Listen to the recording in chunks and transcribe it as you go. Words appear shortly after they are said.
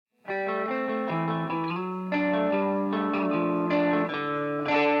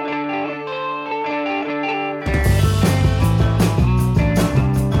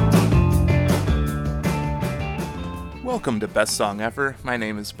Welcome to Best Song Ever. My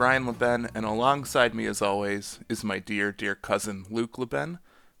name is Brian LeBen, and alongside me, as always, is my dear, dear cousin Luke LeBen.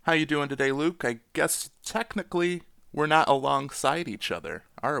 How you doing today, Luke? I guess technically we're not alongside each other,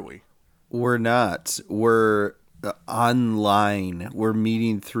 are we? We're not. We're online. We're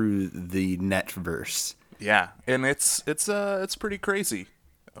meeting through the netverse. Yeah, and it's pretty crazy.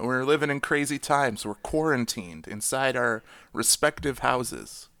 We're living in crazy times. We're quarantined inside our respective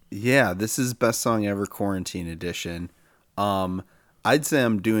houses. Yeah, this is Best Song Ever Quarantine Edition. Um, I'd say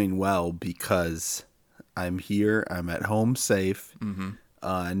I'm doing well because I'm here. I'm at home safe.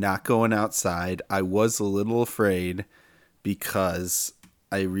 Not going outside. I was a little afraid because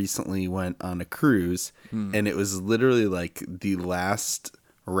I recently went on a cruise, and it was literally like the last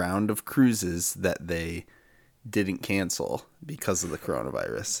round of cruises that they didn't cancel because of the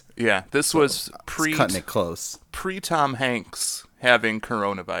coronavirus. Yeah, this was It's cutting it close. pre Tom Hanks having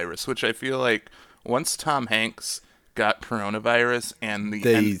coronavirus, which I feel like once Tom Hanks got coronavirus and the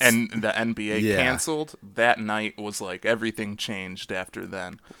NBA Yeah. canceled, that night was like everything changed after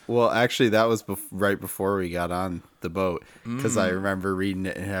then. Well, actually, that was right before we got on the boat because I remember reading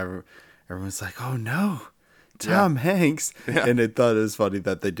it and everyone's like, "Oh no, Tom Hanks!" Yeah. And I thought it was funny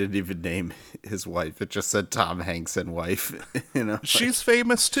that they didn't even name his wife. It just said Tom Hanks and wife. She's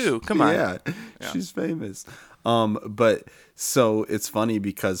famous too. Come on. Yeah, she's famous. But so it's funny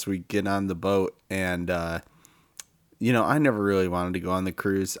because we get on the boat and I never really wanted to go on the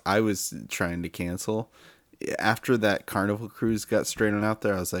cruise. I was trying to cancel. After that Carnival cruise got straightened out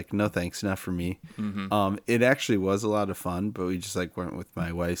there, I was like, no thanks, not for me. It actually was a lot of fun, but we just like went with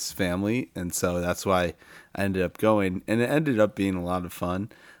my wife's family, and so that's why I ended up going, and it ended up being a lot of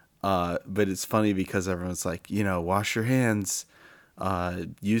fun. But it's funny because everyone's like, wash your hands,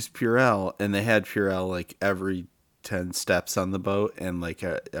 use Purell, and they had Purell like every 10 steps on the boat, and like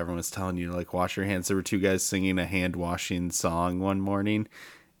everyone's telling you like wash your hands. There were two guys singing a hand washing song one morning.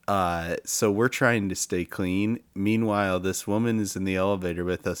 So we're trying to stay clean. Meanwhile, this woman is in the elevator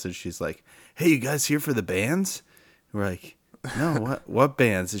with us, and she's like, "Hey, you guys here for the bands?" And we're like, "No, what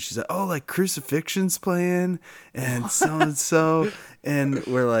bands?" And she's like, "Oh, like Crucifixion's playing and so," and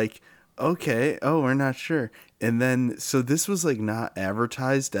we're like, "Okay, oh, we're not sure." And then, so this was like not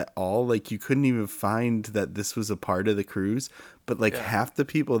advertised at all. Like you couldn't even find that this was a part of the cruise. But like half the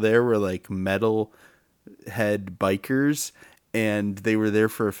people there were like metal head bikers, and they were there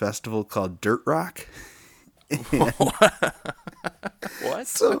for a festival called Dirt Rock. What?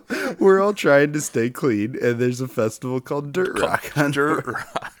 So we're all trying to stay clean, and there's a festival called Dirt Rock. Dirt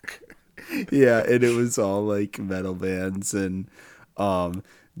Rock. Yeah, and it was all like metal bands, and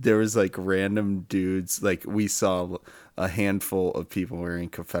there was like random dudes. Like we saw a handful of people wearing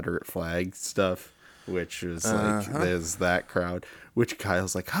Confederate flag stuff, which was like there's that crowd. Which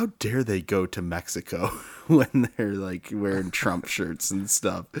Kyle's like, how dare they go to Mexico when they're like wearing Trump shirts and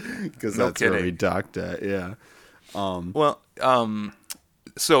stuff? Because No that's where we kidding. docked at. Yeah. Well,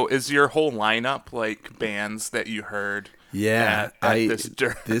 so is your whole lineup like bands that you heard? Yeah, at this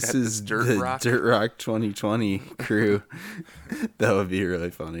this at is Dirt the Rock? Dirt Rock 2020 crew. That would be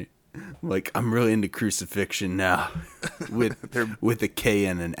really funny. Like, I'm really into Crucifixion now, with a K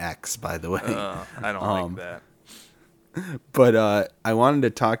and an X, by the way. I don't like that. But I wanted to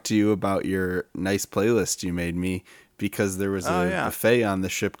talk to you about your nice playlist you made me, because there was a buffet on the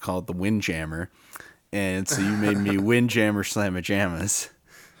ship called the Windjammer, and so you made me Windjammer Slamajamas.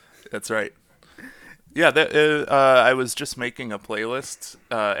 That's right. Yeah, I was just making a playlist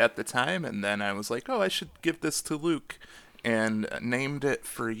at the time, and then I was like, oh, I should give this to Luke, and named it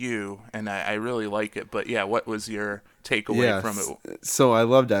for you, and I really like it. But yeah, what was your takeaway from it? So I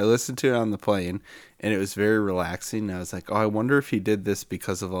loved it. I listened to it on the plane, and it was very relaxing. I was like, oh, I wonder if he did this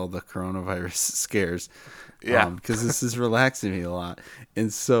because of all the coronavirus scares. Yeah. Because this is relaxing me a lot.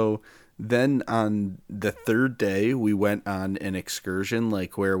 And so then on the third day, we went on an excursion,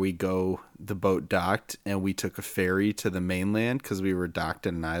 like where the boat docked, and we took a ferry to the mainland because we were docked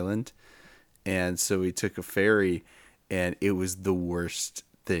in an island. And so we took a ferry, and it was the worst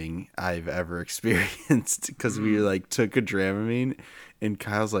thing I've ever experienced because we like took a Dramamine, and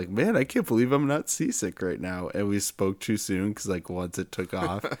Kyle's like, man, I can't believe I'm not seasick right now. And we spoke too soon because like once it took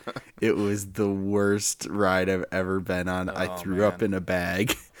off, it was the worst ride I've ever been on. I threw up in a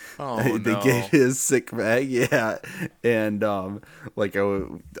bag. Oh, They no. gave his sick bag, yeah, and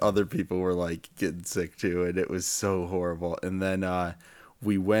other people were like getting sick too, and it was so horrible. And then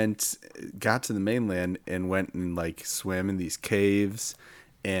we got to the mainland and went and like swam in these caves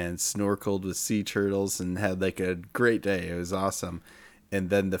and snorkeled with sea turtles and had like a great day. It was awesome. And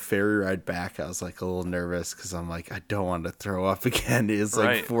then the ferry ride back, I was like a little nervous because I'm like, I don't want to throw up again. It's like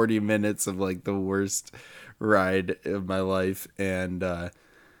Right. 40 minutes of like the worst ride of my life. And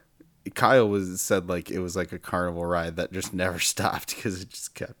Kyle said like it was like a carnival ride that just never stopped because it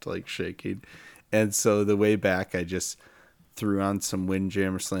just kept like shaking. And so the way back, I just threw on some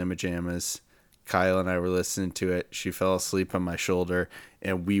Windjammer Slamma-Jammas. Kyle and I were listening to it. She fell asleep on my shoulder,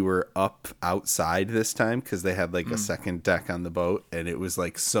 and we were up outside this time because they had like a second deck on the boat, and it was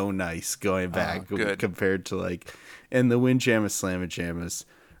like so nice going back good. compared to like, and the Windjammer Slamma-Jammas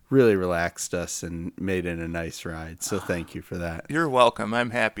really relaxed us and made it a nice ride. So thank you for that. You're welcome. I'm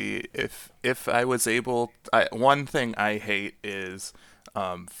happy. If I was able, one thing I hate is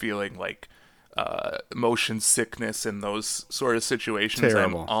feeling like motion sickness in those sort of situations.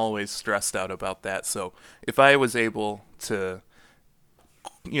 Terrible. I'm always stressed out about that. So if I was able to,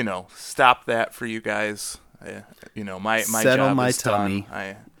 stop that for you guys, my Settle job my is tummy.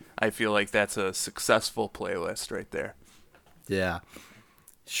 done. I feel like that's a successful playlist right there. Yeah,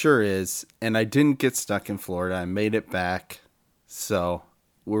 sure is. And I didn't get stuck in Florida. I made it back. So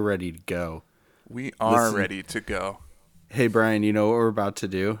we're ready to go. We are Listen. ready to go. Hey, Brian, you know what we're about to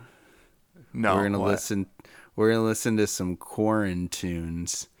do? No, we're gonna what? listen. We're gonna listen to some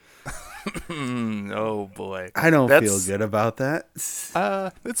Quarantunes. Oh boy, I don't That's- feel good about that. It's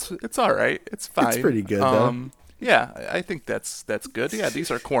all right. It's fine. It's pretty good, though. Yeah, I think that's good. Yeah, these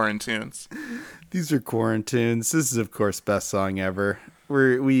are Quarantunes. These are Quarantunes. This is, of course, best song ever.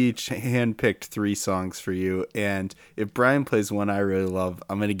 We each handpicked 3 songs for you, and if Brian plays one I really love,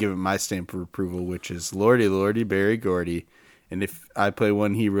 I'm gonna give it my stamp of approval, which is "Lordy Lordy Berry Gordy." And if I play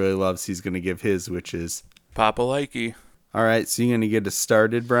one he really loves, he's gonna give his, which is Papa Likey. all right. So you're gonna get us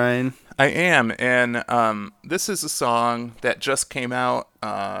started, Brian. I am, and this is a song that just came out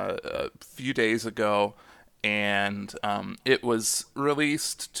a few days ago, and it was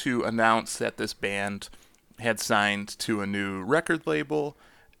released to announce that this band had signed to a new record label,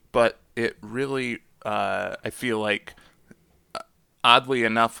 but it really, I feel like, oddly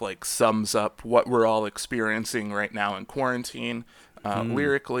enough, like sums up what we're all experiencing right now in quarantine.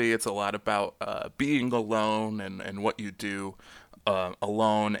 Lyrically, it's a lot about being alone and what you do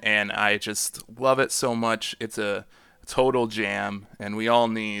alone, and I just love it so much. It's a total jam, and we all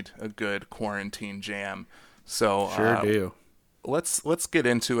need a good quarantine jam. So Sure do. let's get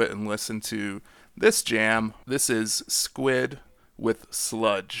into it and listen to this jam. This is Squid with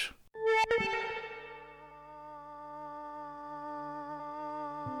Sludge.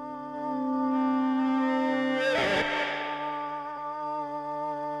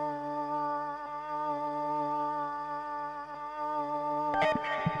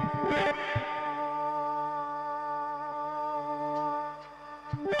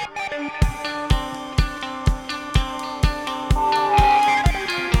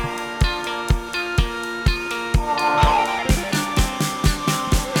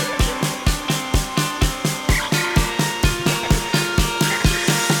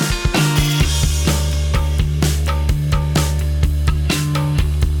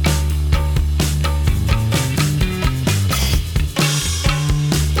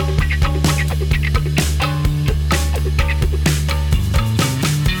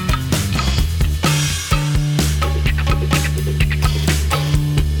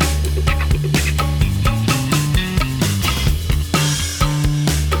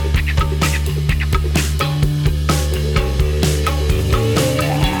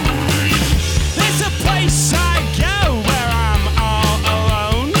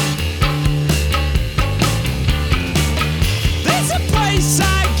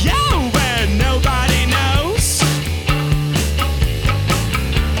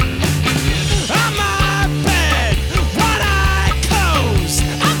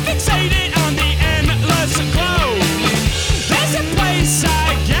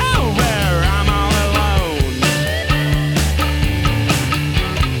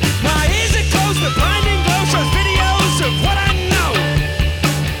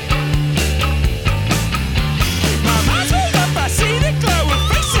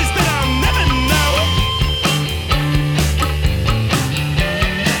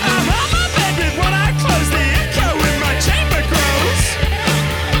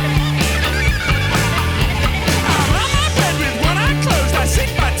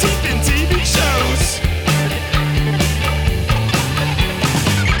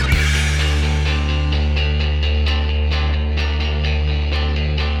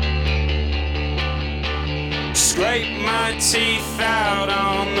 teeth out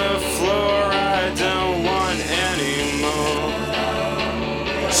on the floor, I don't want anymore.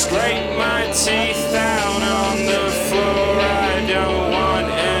 Scrape my teeth out on the floor, I don't want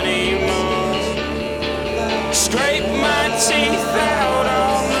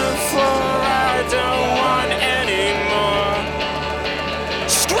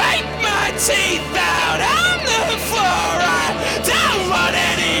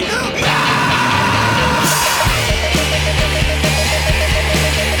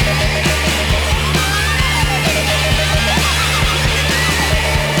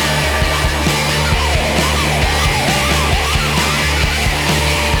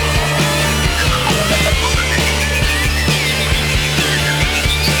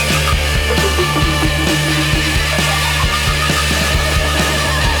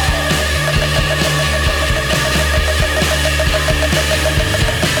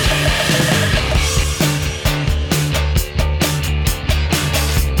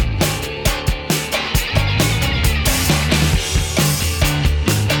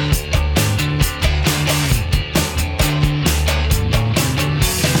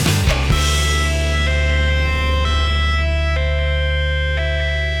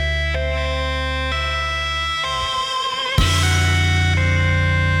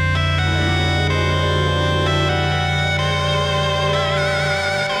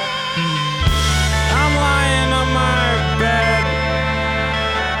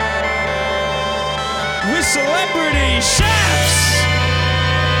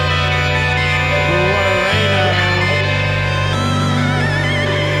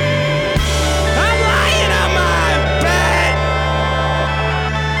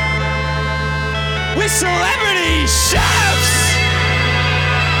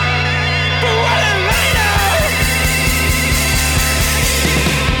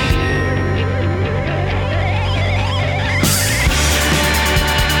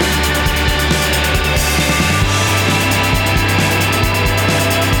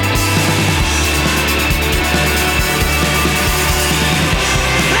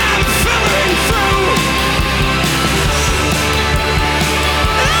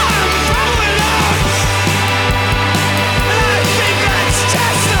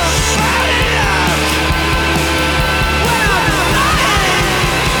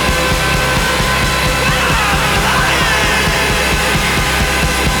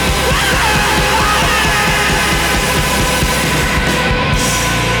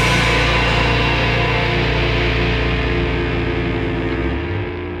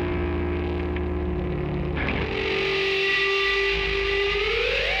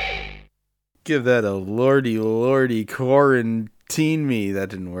give that a lordy quarantine me. That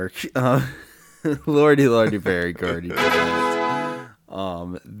didn't work. Lordy Barry Gordy.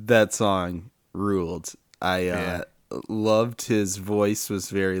 That song ruled. I loved his voice. Was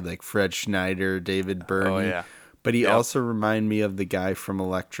very like Fred Schneider, David Byrne. Oh yeah. But he also reminded me of the guy from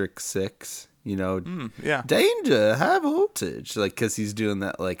Electric Six. Yeah. Danger, high voltage. Like, because he's doing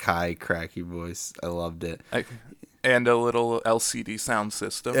that like high cracky voice. I loved it. And a little LCD sound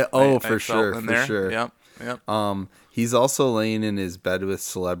system. For sure. Yep. He's also laying in his bed with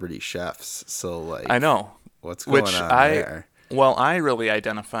celebrity chefs. So like, I know. What's going on there? Well, I really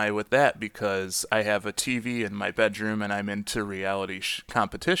identify with that because I have a TV in my bedroom and I'm into reality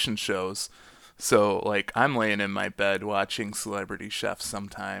competition shows. So, like, I'm laying in my bed watching Celebrity Chef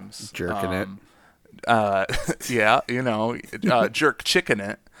sometimes. Jerking it. Yeah, jerk chicken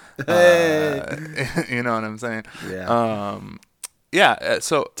it. Hey. You know what I'm saying? Yeah.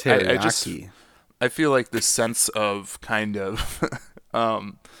 So I feel like this sense of kind of,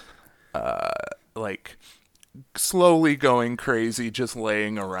 like, slowly going crazy, just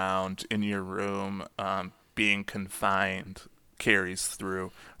laying around in your room, being confined, carries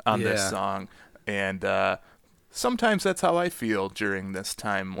through on this song. And sometimes that's how I feel during this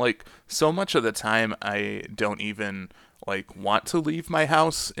time. Like, so much of the time I don't even like want to leave my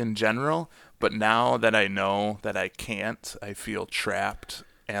house in general, but now that I know that I can't, I feel trapped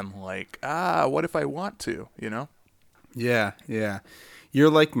and like, what if I want to, Yeah. You're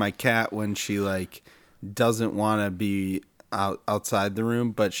like my cat when she like doesn't want to be outside the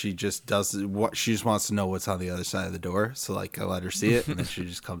room, but she just she just wants to know what's on the other side of the door. So like I let her see it and then she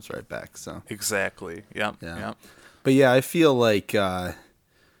just comes right back. So exactly. Yep. But yeah, I feel like I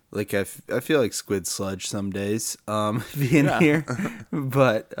feel like Squid Sludge some days being here,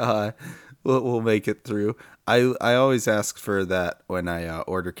 but we'll make it through. I always ask for that when I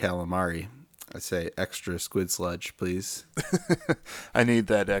order calamari. I say extra squid sludge, please. I need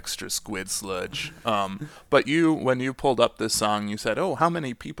that extra squid sludge. But when you pulled up this song, you said, "Oh, how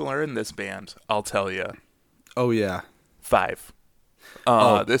many people are in this band?" I'll tell you. Oh yeah, 5.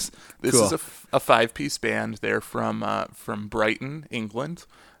 This cool. Is a 5-piece band. They're from Brighton, England,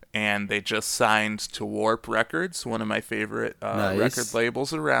 and they just signed to Warp Records, one of my favorite record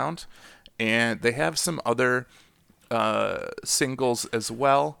labels around. And they have some other singles as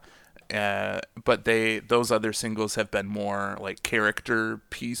well. But those other singles have been more like character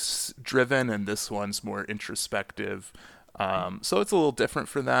piece driven, and this one's more introspective. So it's a little different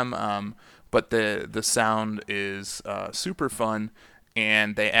for them. But the sound is super fun,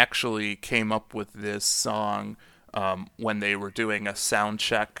 and they actually came up with this song when they were doing a sound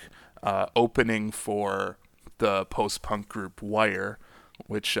check opening for the post-punk group Wire,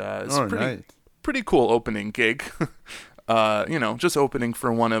 which is pretty cool opening gig. Just opening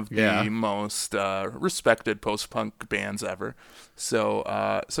for one of the most respected post-punk bands ever. So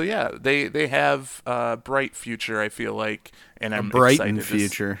yeah, they have a bright future, I feel like, and I'm Brighton excited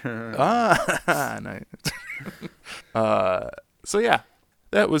future. Nice. So yeah,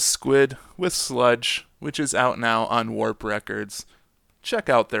 that was Squid with Sludge, which is out now on Warp Records. Check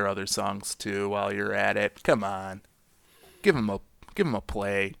out their other songs too while you're at it. Come on, give them a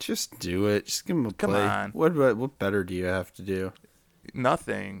play. Just do it. Just give them a Come play. on. What better do you have to do?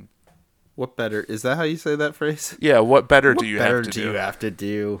 Nothing. What better? Is that how you say that phrase? Yeah, what better do you have to do? You have to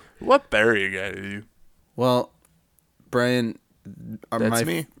do? What better you gotta do? Well, Brian, that's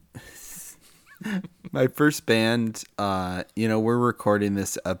me. My first band, we're recording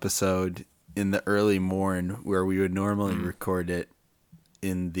this episode in the early morn where we would normally record it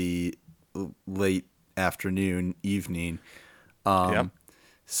in the late afternoon, evening.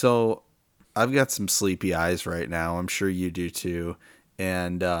 So I've got some sleepy eyes right now. I'm sure you do too.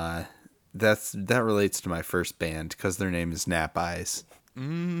 And that relates to my first band because their name is Nap Eyes.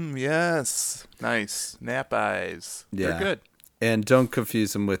 Yes. Nice. Nap Eyes. Yeah. They're good. And don't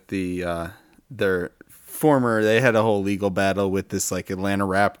confuse them with their former, they had a whole legal battle with this like Atlanta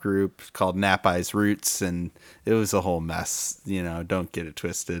rap group called Nap Eyes Roots, and it was a whole mess. Don't get it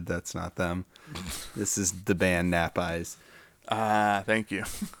twisted. That's not them. This is the band Nap Eyes. Thank you.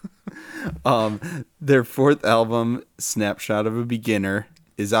 Their fourth album, Snapshot of a Beginner,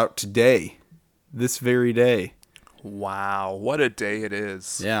 is out today. This very day. Wow, what a day it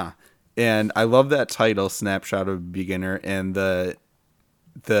is. Yeah. And I love that title, Snapshot of a Beginner, and the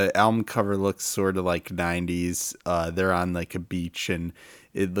album cover looks sort of like 90s. They're on like a beach, and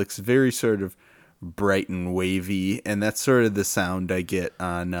it looks very sort of bright and wavy, and that's sort of the sound I get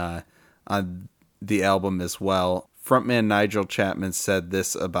on the album as well. Frontman Nigel Chapman said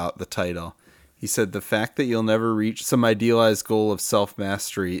this about the title. He said, the fact that you'll never reach some idealized goal of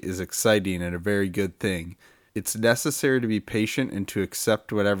self-mastery is exciting and a very good thing. It's necessary to be patient and to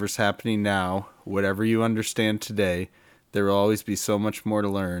accept whatever's happening now, whatever you understand today. There will always be so much more to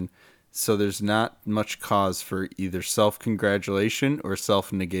learn, so there's not much cause for either self-congratulation or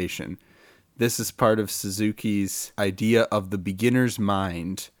self-negation. This is part of Suzuki's idea of the beginner's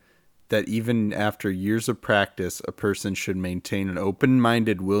mind, that even after years of practice, a person should maintain an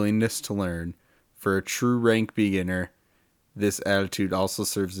open-minded willingness to learn. For a true rank beginner, this attitude also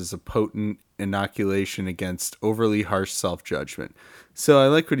serves as a potent inoculation against overly harsh self-judgment. So I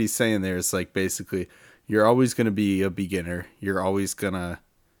like what he's saying there. It's like basically, you're always going to be a beginner. You're always going to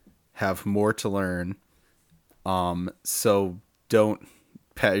have more to learn. So don't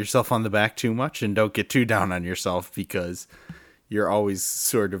pat yourself on the back too much and don't get too down on yourself, because you're always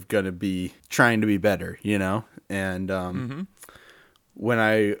sort of going to be trying to be better, you know? And when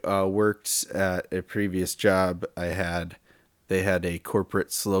I worked at a previous job they had a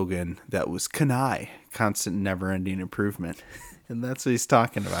corporate slogan that was "Kanai," constant never-ending improvement. And that's what he's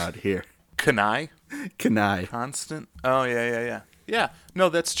talking about here. Kanai? Kanai. Constant? Oh, yeah. Yeah, no,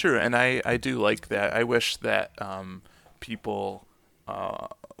 that's true. And I do like that. I wish that people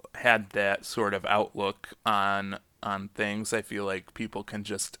had that sort of outlook on things. I feel like people can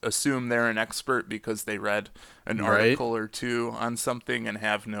just assume they're an expert because they read an article or two on something and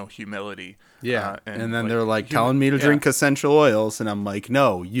have no humility. Yeah, and then they're like telling me to drink essential oils, and I'm like,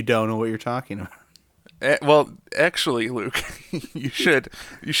 no, you don't know what you're talking about. Well, actually, Luke, you should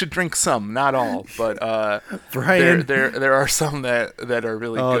drink some, not all, but Brian, there are some that are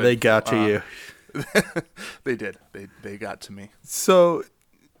really good. Oh, they got to you. They did. They got to me. So,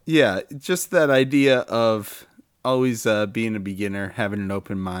 yeah, just that idea of always being a beginner, having an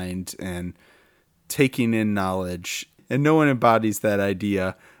open mind, and taking in knowledge. And no one embodies that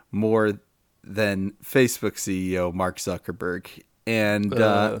idea more than Facebook CEO Mark Zuckerberg. And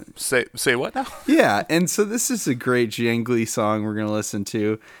say what now? Yeah, and so this is a great jangly song we're going to listen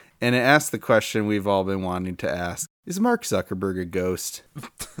to, and it asks the question we've all been wanting to ask. Is Mark Zuckerberg a ghost?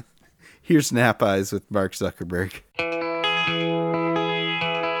 Here's Nap Eyes with Mark Zuckerberg.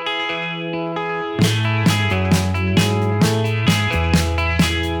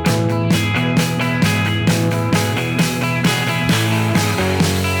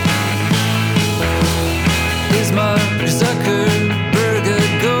 Is Mark Zuckerberg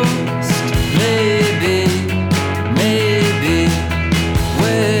a ghost? Maybe.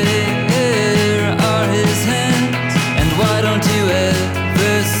 Where are his hands? And why don't you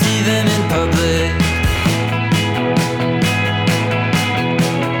ever see them in public?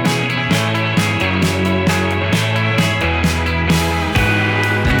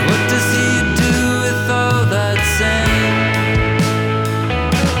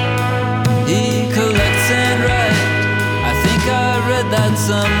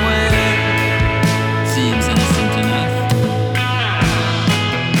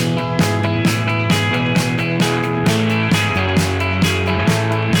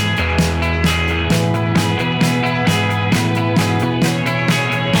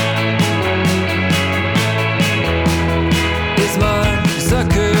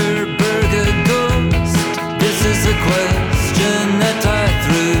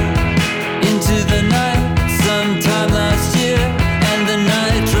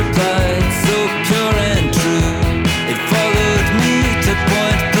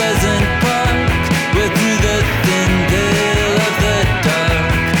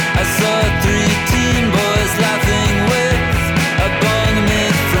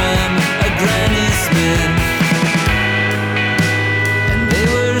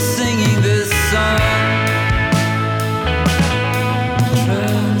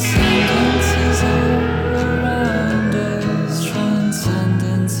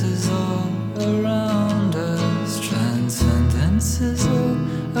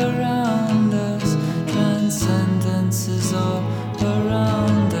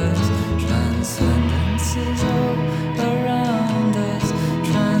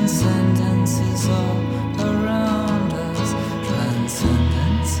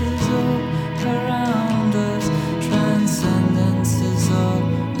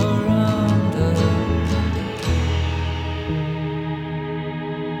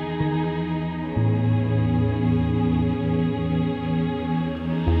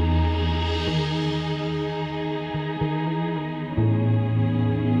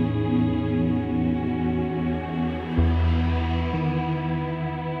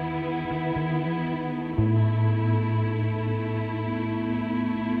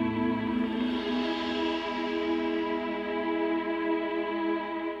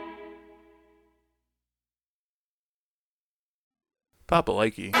 Papa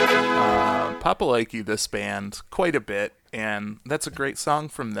Likey. Papa Likey, this band, quite a bit, and that's a great song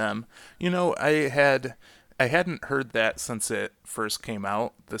from them. You know, I hadn't heard that since it first came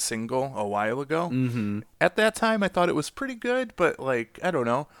out, the single, a while ago. Mm-hmm. At that time, I thought it was pretty good, but, like, I don't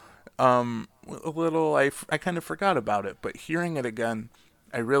know. A little, I kind of forgot about it, but hearing it again,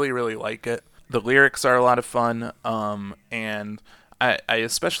 I really, really like it. The lyrics are a lot of fun, and I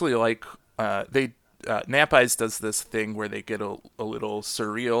especially like, Nap Eyes does this thing where they get a little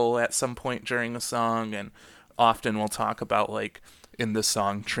surreal at some point during a song, and often we'll talk about, like, in this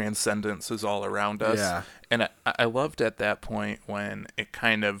song, transcendence is all around us. Yeah. And I loved at that point when it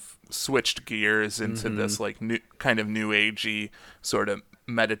kind of switched gears into this, like, new agey sort of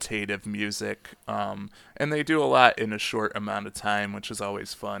meditative music. And they do a lot in a short amount of time, which is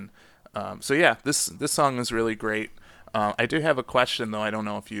always fun. So yeah, this song is really great. I do have a question, though. I don't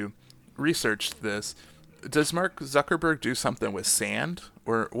know if you researched this. Does Mark Zuckerberg do something with sand,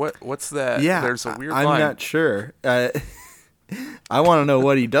 or what's that? Yeah, There's a weird I'm line. not sure. I want to know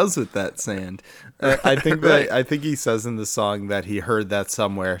what he does with that sand. I think Right. I think he says in the song that he heard that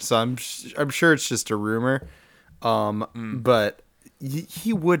somewhere. So I'm sure it's just a rumor. But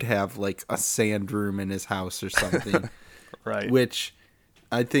he would have like a sand room in his house or something. Right. Which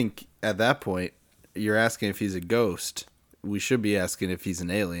I think at that point you're asking if he's a ghost. We should be asking if he's an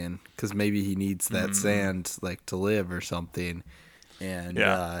alien, because maybe he needs that sand like to live or something. And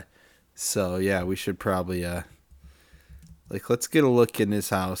Yeah. so yeah, we should probably like, let's get a look in his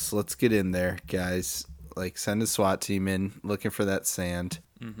house. Let's get in there, guys. Like, send a SWAT team in looking for that sand.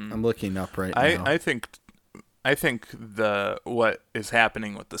 I'm looking up right now. I think what is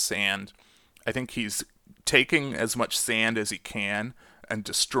happening with the sand, I think he's taking as much sand as he can and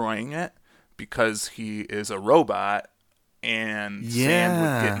destroying it, because he is a robot, and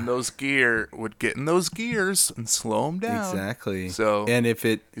sand would get in those gears and slow him down. Exactly. So and if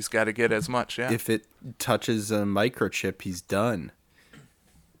he's got to get as much. Yeah. if it touches a microchip, he's done.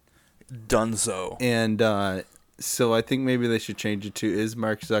 Dunzo. And so I think maybe they should change it to, is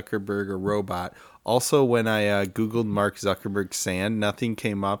Mark Zuckerberg a robot? Also, when I Googled Mark Zuckerberg sand, nothing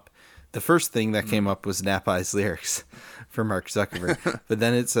came up. The first thing that came up was Nap Eyes lyrics for Mark Zuckerberg. But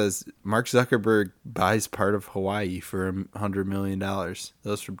then it says, Mark Zuckerberg buys part of Hawaii for $100 million. That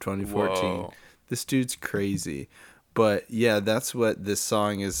was from 2014. Whoa. This dude's crazy. But yeah, that's what this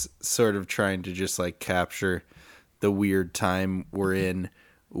song is sort of trying to just like capture, the weird time we're in,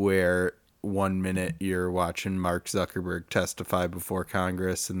 where 1 minute you're watching Mark Zuckerberg testify before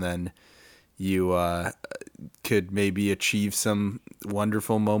Congress, and then you could maybe achieve some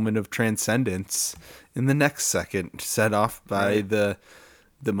wonderful moment of transcendence in the next second, set off by the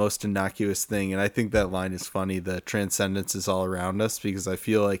most innocuous thing. And I think that line is funny. The transcendence is all around us, because I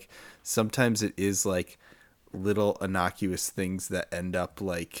feel like sometimes it is like little innocuous things that end up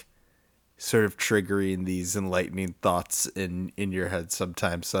like sort of triggering these enlightening thoughts in your head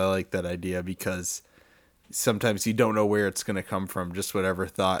sometimes. So I like that idea, because sometimes you don't know where it's going to come from, just whatever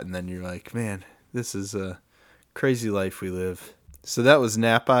thought, and then you're like, man, this is a crazy life we live. So that was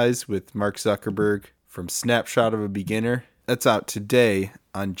Nap Eyes with Mark Zuckerberg from Snapshot of a Beginner. That's out today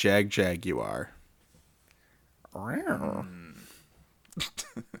on Jaguar.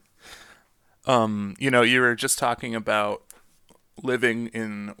 You know, you were just talking about living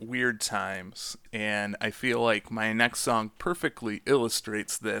in weird times, and I feel like my next song perfectly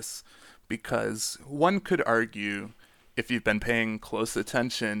illustrates this, because one could argue, if you've been paying close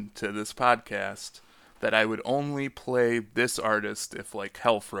attention to this podcast, that I would only play this artist if, like,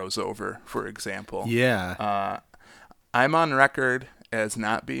 hell froze over, for example. Yeah. I'm on record as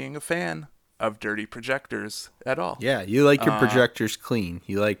not being a fan of Dirty Projectors at all. Yeah, you like your projectors clean.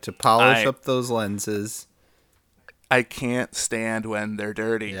 You like to polish I- up those lenses. I can't stand when they're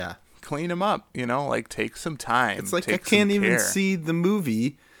dirty. Yeah. Clean them up, you know, like, take some time. It's like I take some can't even care. see the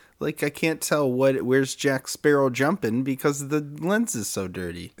movie. Like, I can't tell where's Jack Sparrow jumping because the lens is so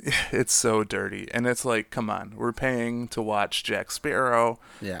dirty. It's so dirty. And it's like, come on, we're paying to watch Jack Sparrow.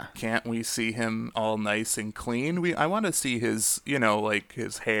 Yeah. Can't we see him all nice and clean? I want to see his, you know, like,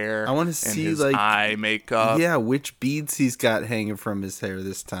 his hair. I wanna and see, his like, eye makeup. Yeah, which beads he's got hanging from his hair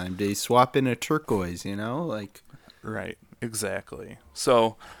this time. Did he swap in a turquoise, you know? Like, Right, exactly.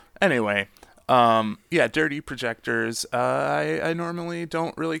 So, anyway, yeah, Dirty Projectors, I normally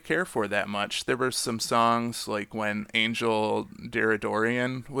don't really care for that much. There were some songs, like when Angel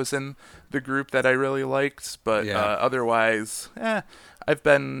Diradorian was in the group, that I really liked, but Yeah. otherwise, I've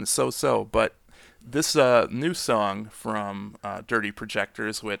been so-so. But this new song from Dirty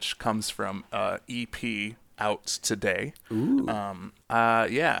Projectors, which comes from EP out today, ooh.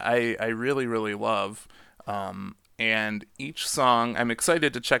 yeah, I really, really love. and each song, I'm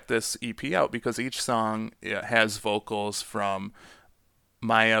excited to check this EP out because each song has vocals from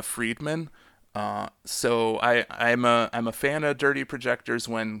Maya Friedman. So I'm a fan of Dirty Projectors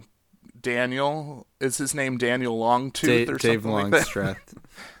when Daniel, is his name Daniel Longtooth or Dave something like that? Longstreth.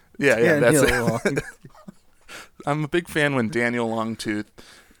 Yeah, that's Daniel it. I'm a big fan when Daniel Longtooth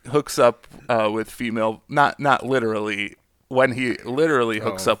hooks up with female, not literally, when he literally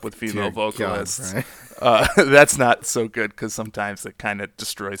hooks up with female dear God, vocalists. Brian. That's not so good because sometimes it kind of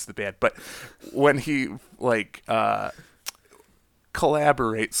destroys the band. But when he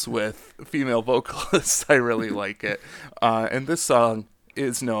collaborates with female vocalists, I really like it. And this song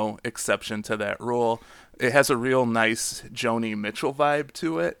is no exception to that rule. It has a real nice Joni Mitchell vibe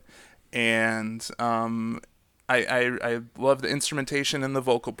to it, and I love the instrumentation and the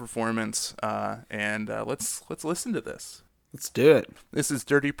vocal performance. And let's listen to this. Let's do it. This is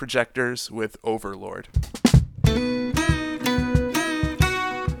Dirty Projectors with Overlord.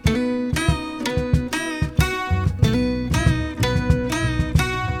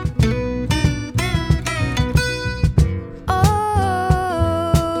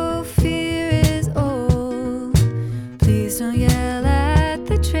 Oh, fear is old. Please don't yell at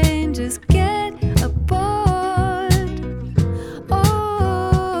the train, just get aboard.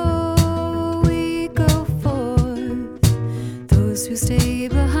 Oh, we go forth. Those who stay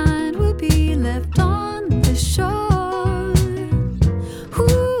behind will be left on the shore. Who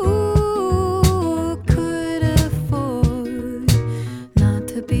could afford not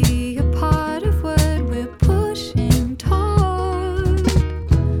to be a part of what we're pushing toward?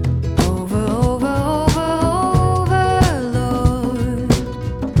 Overlord.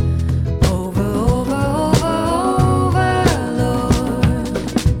 Overlord.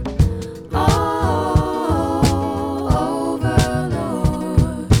 Oh,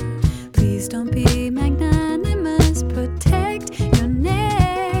 overlord. Please don't be magnanimous, protect your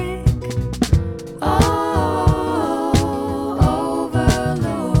neck. Oh,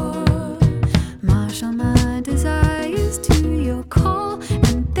 overlord. Marshal my desires to your call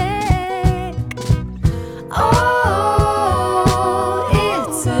and beck. Oh,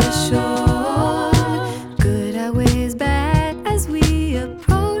 it's a shore. Good outweighs bad as we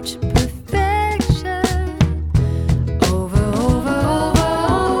approach perfection. Overlord.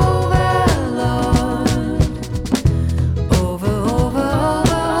 Overlord.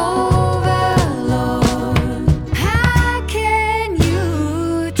 How can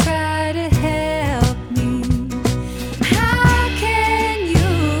you try to help me? How can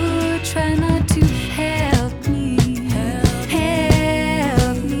you try not to help me?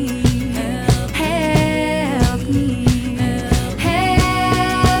 Help me. Help me.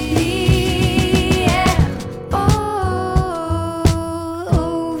 Help me. Yeah. Oh,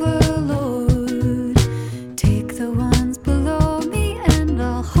 overlord. Take the ones below me and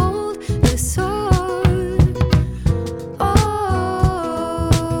I'll hold the sword. Oh,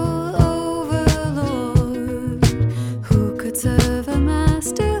 overlord. Who could serve a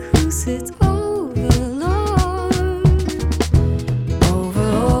master who sits overlord?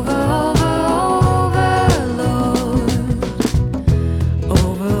 Overlord.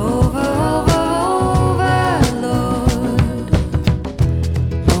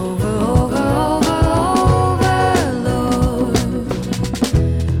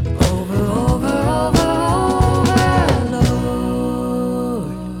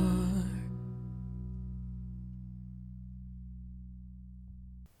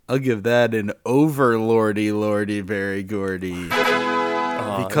 I'll give that an overlordy lordy very gordy.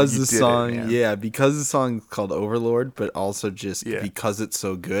 Because you the did it, song, man. because the song's called Overlord, but also just Yeah. because it's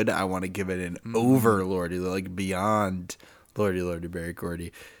so good, I want to give it an overlordy, like beyond lordy lordy very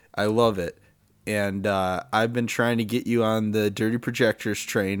gordy. I love it, and I've been trying to get you on the Dirty Projectors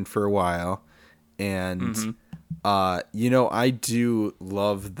train for a while, and I do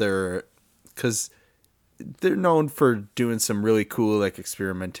love their, because they're known for doing some really cool like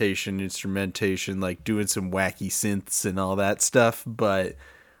experimentation, instrumentation, like doing some wacky synths and all that stuff. But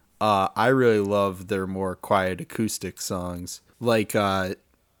I really love their more quiet acoustic songs. Like on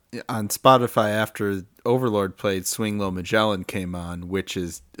Spotify, after Overlord played, Swing Low Magellan came on, which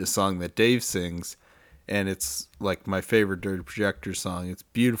is a song that Dave sings, and it's like my favorite Dirty Projector song. It's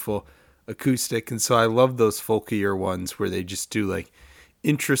beautiful acoustic, and so I love those folkier ones where they just do like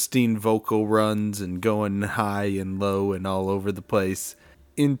interesting vocal runs and going high and low and all over the place.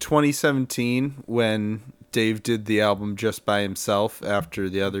 In 2017, when Dave did the album just by himself after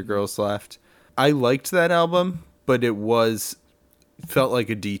the other girls left, I liked that album, but it felt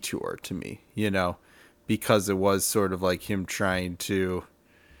like a detour to me, because it was sort of like him trying to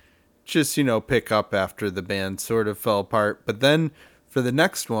just, pick up after the band sort of fell apart. But then for the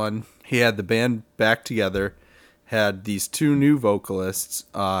next one, he had the band back together, had these 2 new vocalists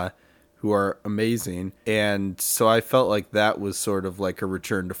who are amazing. And so I felt like that was sort of like a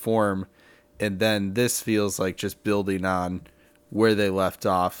return to form. And then this feels like just building on where they left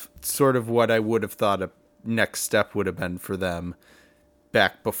off, sort of what I would have thought a next step would have been for them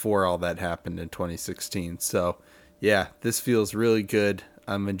back before all that happened in 2016. So, yeah, this feels really good.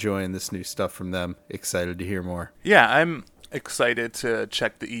 I'm enjoying this new stuff from them. Excited to hear more. Yeah, I'm excited to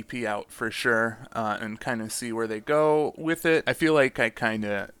check the EP out for sure, and kind of see where they go with it. I feel like I kind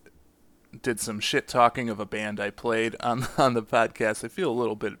of did some shit talking of a band I played on the podcast. I feel a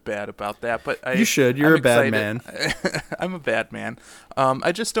little bit bad about that, but you should. You're I'm a bad excited. man. I'm a bad man.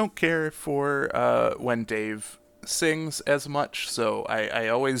 I just don't care for when Dave sings as much, so I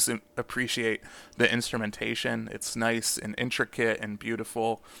always appreciate the instrumentation. It's nice and intricate and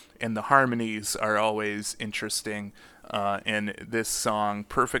beautiful, and the harmonies are always interesting. And this song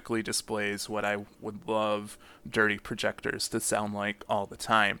perfectly displays what I would love Dirty Projectors to sound like all the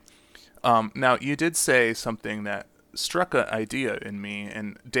time. Now, you did say something that struck an idea in me,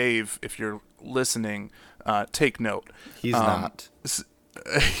 and Dave, if you're listening, take note. He's not.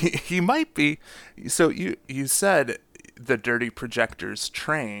 He might be. So you said the Dirty Projectors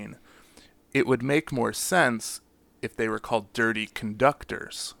train. It would make more sense if they were called Dirty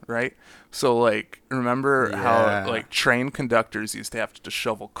Conductors, right? So, like, remember how, like, train conductors used to have to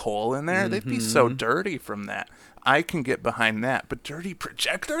shovel coal in there? They'd be so dirty from that. I can get behind that, but Dirty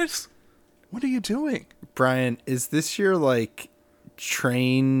Projectors? What are you doing? Brian, is this your, like,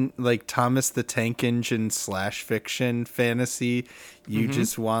 train, like, Thomas the Tank Engine / fiction fantasy? You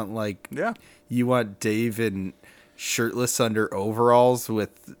just want, like, you want Dave in shirtless under overalls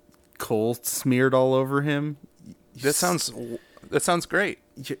with coal smeared all over him? That sounds great.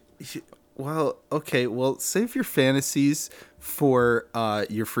 Well, okay. Well, save your fantasies for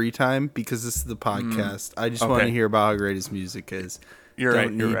your free time, because this is the podcast. I just want to hear about how great his music is.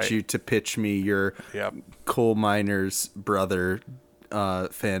 Don't need you to pitch me your coal miner's brother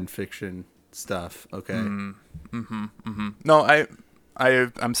fan fiction stuff. Okay. No,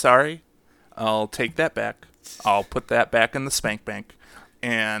 I'm sorry. I'll take that back. I'll put that back in the spank bank,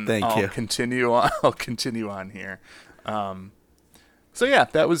 and I'll continue on. I'll continue on here. So yeah,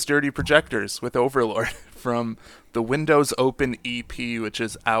 that was Dirty Projectors with Overlord from the Windows Open EP, which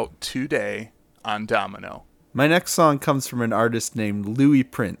is out today on Domino. My next song comes from an artist named Louis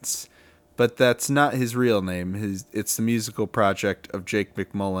Prince, but that's not his real name. It's the musical project of Jake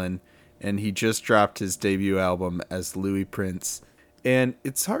McMullen, and he just dropped his debut album as Louis Prince. And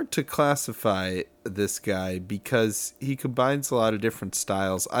it's hard to classify this guy because he combines a lot of different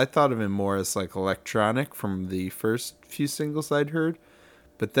styles. I thought of him more as like electronic from the first few singles I'd heard.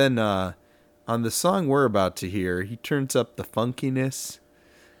 But then on the song we're about to hear, he turns up the funkiness.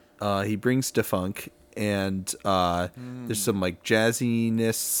 He brings defunk. And there's some like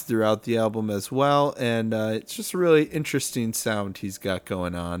jazziness throughout the album as well. And it's just a really interesting sound he's got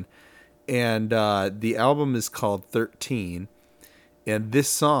going on. And the album is called 13. And this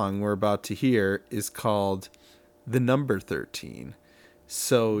song we're about to hear is called The Number 13.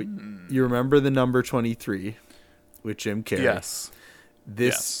 So you remember the number 23 with Jim Carrey? Yes.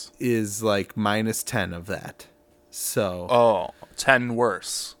 This is like minus 10 of that. So 10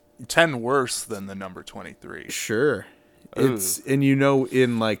 worse. 10 worse than the number 23. Sure. It's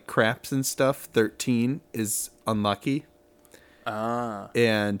in like craps and stuff, 13 is unlucky.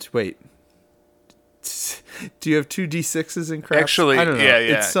 And wait. Do you have 2 D6s in craps? Actually, I don't know. yeah.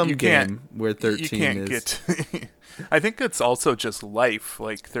 It's some game where 13 is. I think it's also just life.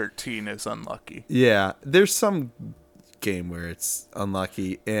 Like 13 is unlucky. Yeah, there's some game where it's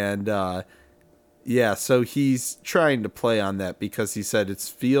unlucky, and so he's trying to play on that because he said it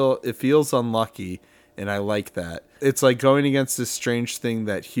feels unlucky, and I like that. It's like going against this strange thing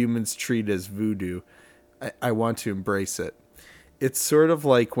that humans treat as voodoo. I want to embrace it. It's sort of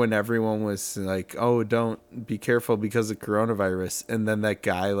like when everyone was like, oh, don't be careful because of coronavirus. And then that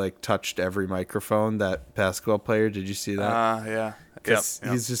guy like touched every microphone, that basketball player. Did you see that? Yeah. Because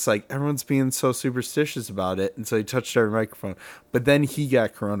he's just like, everyone's being so superstitious about it. And so he touched every microphone. But then he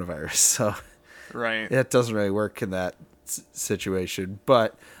got coronavirus. So right. It doesn't really work in that situation.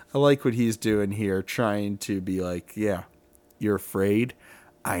 But I like what he's doing here, trying to be like, yeah, you're afraid?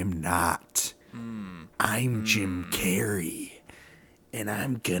 I'm not. I'm Jim Carrey. And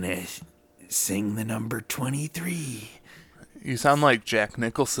I'm gonna sing the number 23. You sound like Jack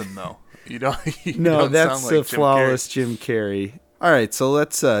Nicholson, though. You don't. No, don't that's sound like the flawless Jim Carrey. All right, so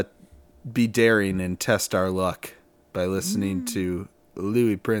let's be daring and test our luck by listening to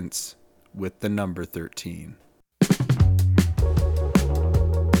Louis Prince with the number 13.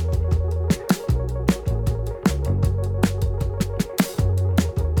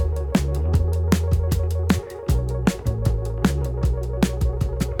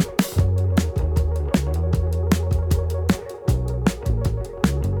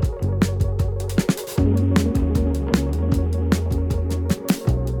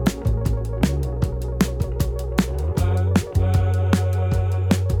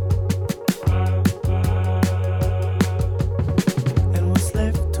 And what's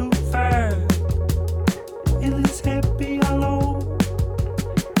left to find in this happy hollow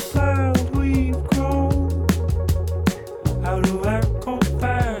world we've grown? How do I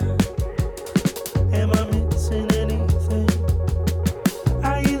confide? Am I missing anything?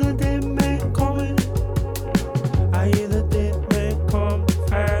 I either dead man coming, I either dead man come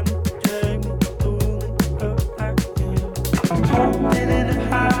find me, drag me through it up like him. I'm holding in a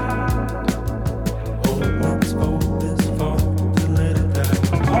high. Let's hold this fall to let it die.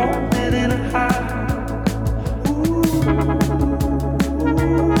 I'm holding in a high. Ooh,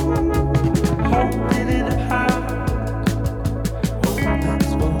 holding in a high. Oh,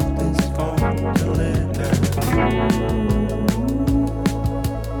 let's hold this fall to let it die.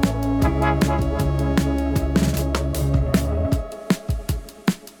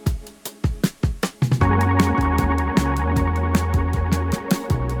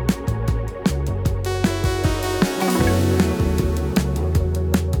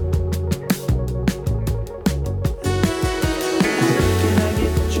 Can I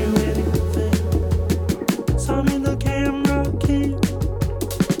get you anything? Some in the camera king.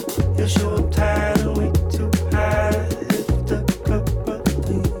 You show up tired and way too high to hit the cup of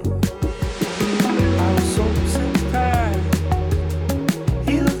tea. I was so surprised.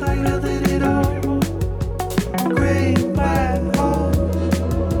 He looked like nothing at all. Great white hall.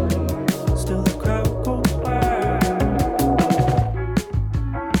 Still the crowd goes by.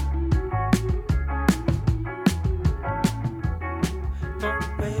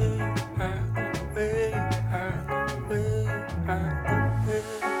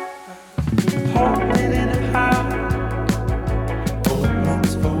 Holding in a high. Oh,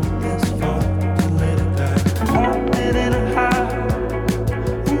 let's fold this fall to let it die. Holding in a high.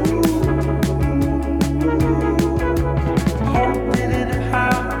 Ooh, holding in a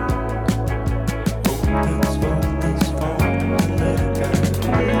high. Oh, let's fold this fall to let it die.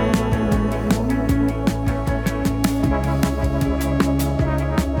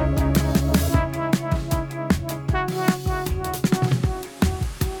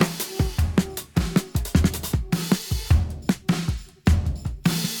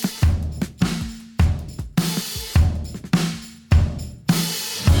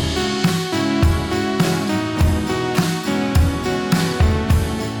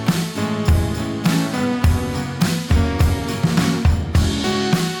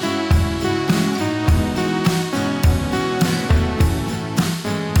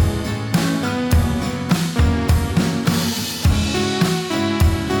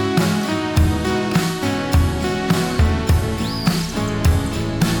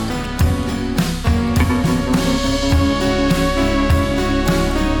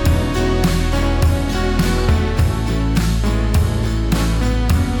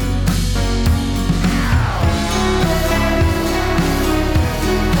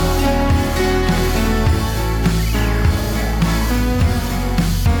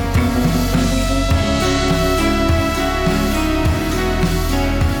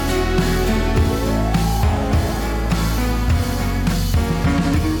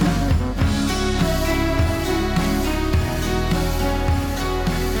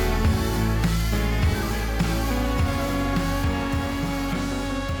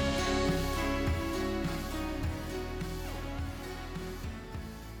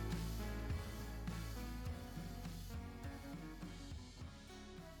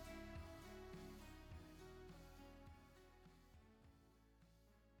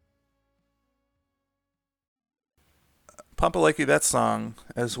 Papa Likey that song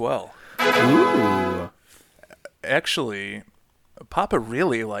as well. Ooh. Actually, Papa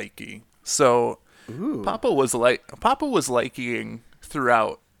really likey. So Papa was liking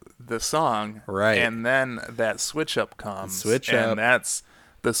throughout the song, Right. And then that switch up comes, Switch and up. that's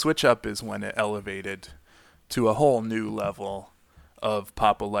the switch up is when it elevated to a whole new level of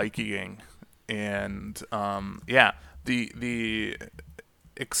Papa liking, and the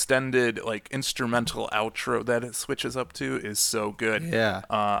extended like instrumental outro that it switches up to is so good. Yeah.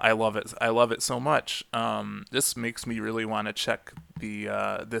 I love it. I love it so much. This makes me really want to check the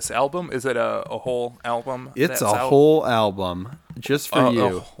this album. Is it a whole album? It's that's a out? whole album just for you.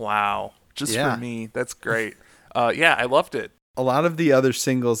 Oh, wow. just Yeah. for me. That's great. Yeah, I loved it. A lot of the other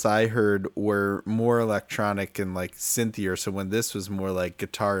singles I heard were more electronic and like synthier. So when this was more like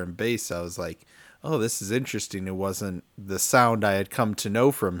guitar and bass, I was like, oh, this is interesting. It wasn't the sound I had come to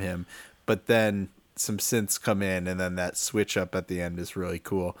know from him, but then some synths come in, and then that switch up at the end is really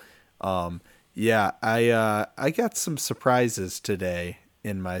cool. Yeah, I got some surprises today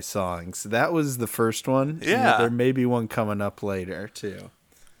in my songs. That was the first one. Yeah. There may be one coming up later too.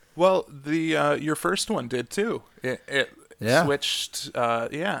 Well, the your first one did too. It Yeah. switched.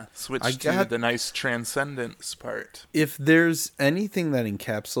 Switched to the nice transcendence part. If there's anything that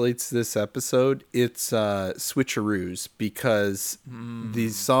encapsulates this episode, it's switcheroos, because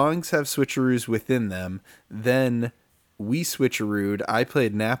these songs have switcheroos within them. Then we switcherooed. I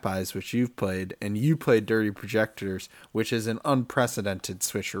played Nap Eyes, which you've played, and you played Dirty Projectors, which is an unprecedented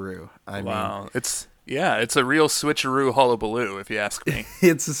switcheroo. I mean, It's a real switcheroo hullabaloo, if you ask me.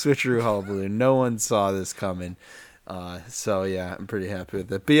 it's a switcheroo hullabaloo. No one saw this coming. So yeah, I'm pretty happy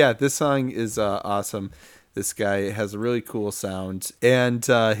with it. But yeah, this song is awesome. This guy has a really cool sound, and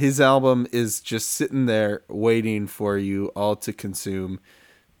his album is just sitting there waiting for you all to consume.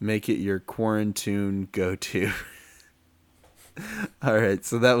 Make it your quarantine go-to. All right,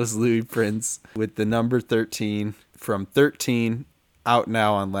 so that was Louis Prince with the number 13 from 13, out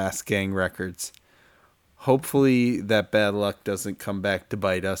now on Last Gang Records. Hopefully that bad luck doesn't come back to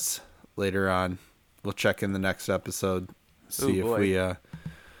bite us later on. We'll check in the next episode, see if we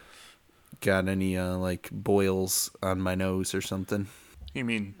got any like boils on my nose or something. You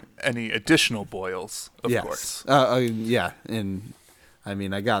mean any additional boils, of Yes. course. Yeah, and I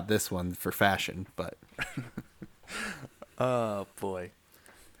mean I got this one for fashion, but Oh, boy.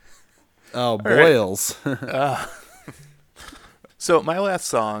 oh, right. boils. So my last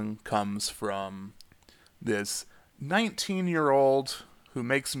song comes from this 19-year-old who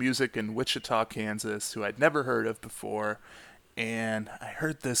makes music in Wichita, Kansas, who I'd never heard of before. And I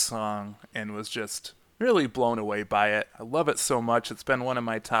heard this song and was just really blown away by it. I love it so much. It's been one of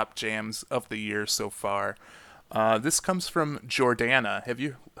my top jams of the year so far. This comes from Jordana. Have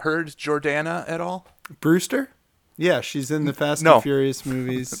you heard Jordana at all? Brewster? Yeah, she's in the Fast No. and Furious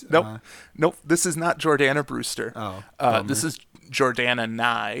movies. Nope. This is not Jordana Brewster. Oh, This is Jordana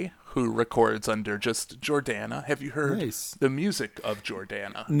Nye, who records under just Jordana. Have you heard Nice. the music of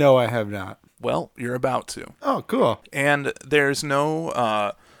Jordana? No, I have not. Well, you're about to. Oh, cool. And there's no,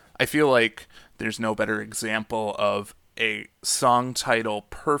 I feel like there's no better example of a song title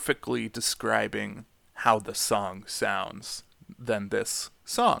perfectly describing how the song sounds than this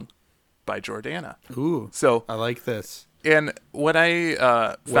song by Jordana. Ooh, So, I like this. and what I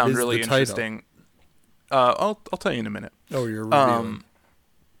found is really the title? interesting, I'll tell you in a minute. Oh, you're revealing.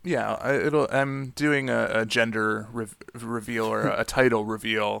 Yeah, I'm doing a gender reveal or a title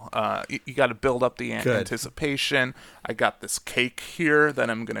reveal. You got to build up the Good. anticipation. I got this cake here that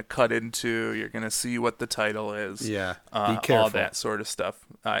I'm gonna cut into. You're gonna see what the title is. Yeah, be all careful. that sort of stuff.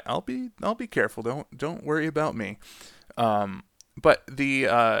 I'll be careful. Don't worry about me. But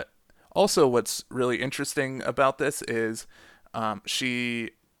the also what's really interesting about this is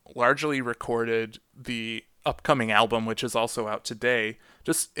she largely recorded the upcoming album, which is also out today,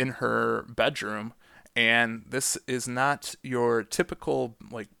 just in her bedroom. And this is not your typical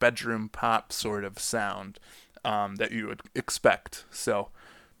like bedroom pop sort of sound that you would expect. So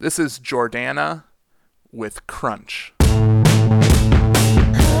this is Jordana with Crunch.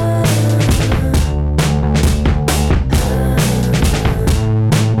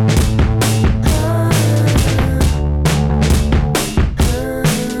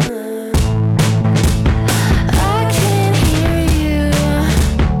 I can hear you,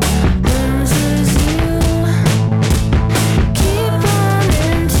 loses you. Keep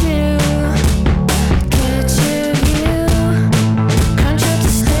wanting to get your view. Crunch up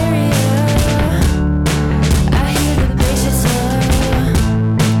the stereo. I hear the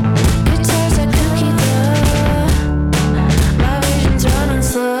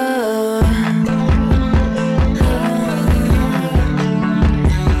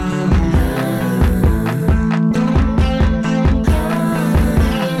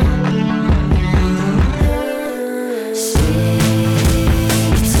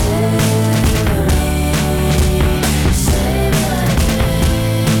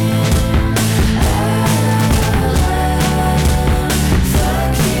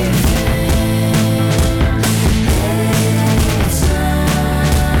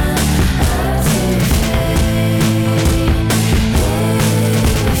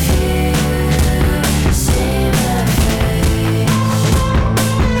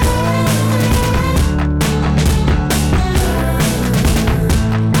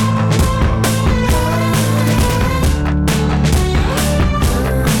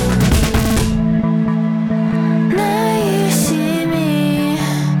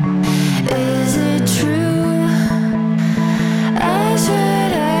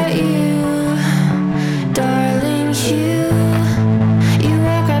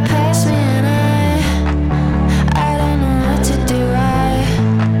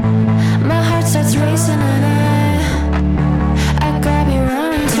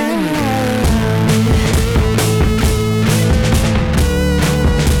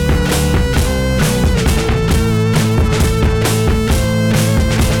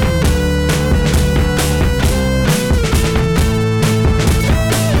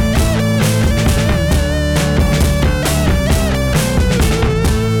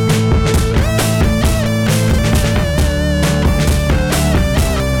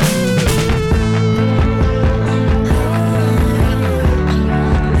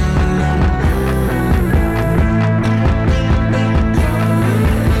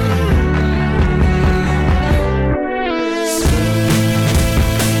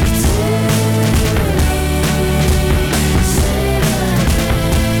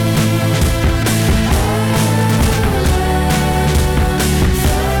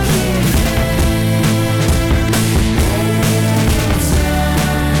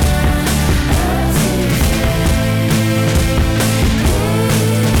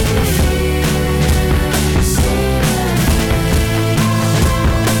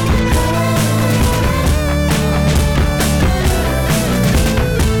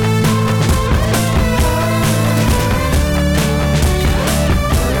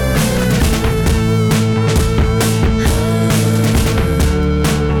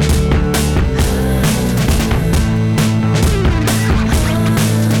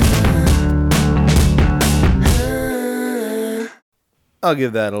I'll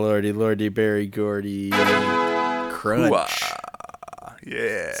give that a lordy berry gordy crunch.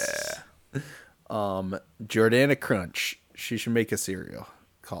 Yeah. Jordana Crunch. She should make a cereal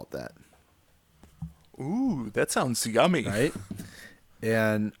called that, Ooh, that sounds yummy. right?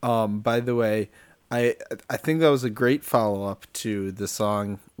 And by the way, I think that was a great follow up to the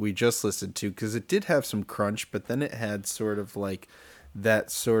song we just listened to, because it did have some crunch, but then it had sort of like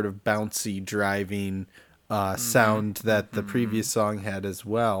that sort of bouncy driving sound that the previous song had as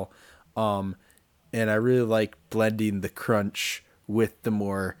well. And I really like blending the crunch with the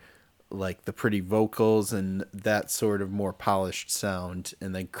more like the pretty vocals and that sort of more polished sound,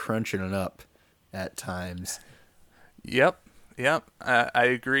 and then crunching it up at times. Yep. I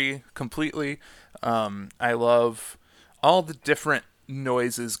agree completely. I love all the different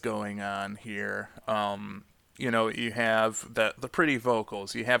noises going on here. You have the pretty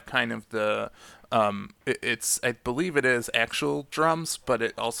vocals. You have kind of the I believe it is actual drums, but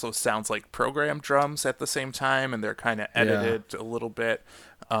it also sounds like programmed drums at the same time, and they're kind of edited a little bit.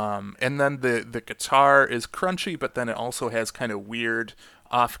 And then the guitar is crunchy, but then it also has kind of weird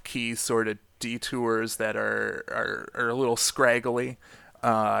off-key sort of detours that are a little scraggly.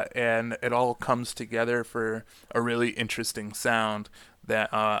 And it all comes together for a really interesting sound that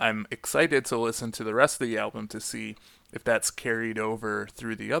I'm excited to listen to the rest of the album to see if that's carried over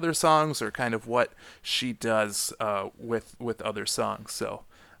through the other songs or kind of what she does with other songs. So,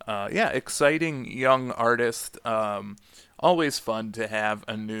 exciting young artist. Always fun to have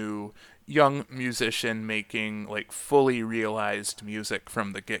a new young musician making like fully realized music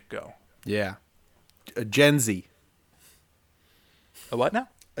from the get-go. Yeah. A Gen Z. A what now?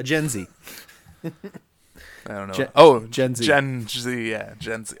 A Gen Z. I don't know. Gen Z. Gen Z, yeah.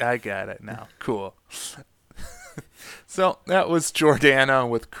 Gen Z. I got it now. Cool. So that was Jordana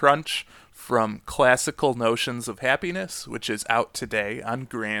with Crunch from Classical Notions of Happiness, which is out today on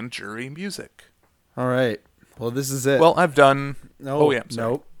Grand Jury Music. All right. Well, this is it. Well, I've done... no, oh, yeah,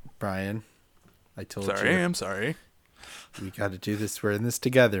 sorry. nope. Brian, I told you. I'm sorry. We got to do this. We're in this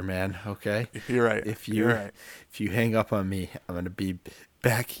together, man. Okay. You're right. If You're right. you hang up on me, I'm gonna be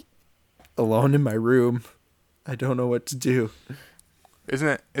back alone in my room. I don't know what to do.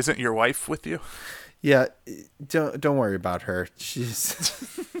 Isn't your wife with you? Yeah, don't worry about her. She's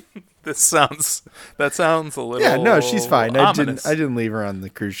That sounds a little... yeah. No, she's fine. ominous. I didn't leave her on the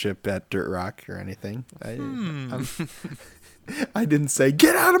cruise ship at Dirt Rock or anything. I didn't say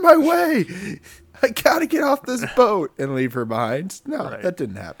get out of my way. I gotta get off this boat and leave her behind. No, Right. that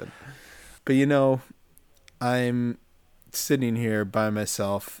didn't happen. But I'm sitting here by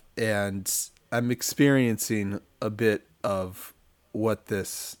myself and I'm experiencing a bit of what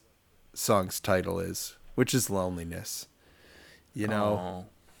this song's title is, which is loneliness. Oh.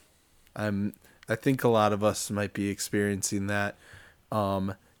 I think a lot of us might be experiencing that,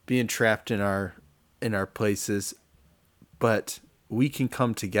 being trapped in our places, but we can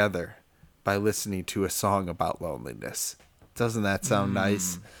come together by listening to a song about loneliness. Doesn't that sound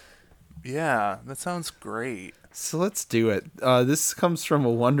nice? Yeah, that sounds great. So let's do it. This comes from a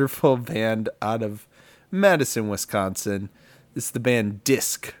wonderful band out of Madison, Wisconsin. This is the band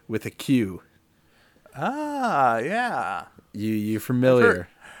Disc with a Q. Ah, yeah. You familiar?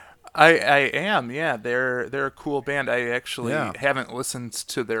 I am, yeah. They're a cool band. I actually Yeah. haven't listened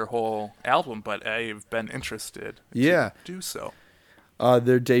to their whole album, but I've been interested Yeah. to do so.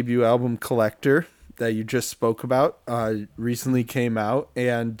 Their debut album, Collector, that you just spoke about, recently came out,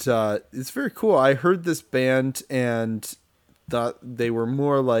 and it's very cool. I heard this band and thought they were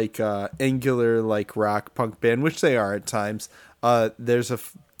more like angular, like rock punk band, which they are at times. There's a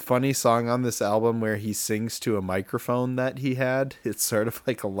funny song on this album where he sings to a microphone that he had. It's sort of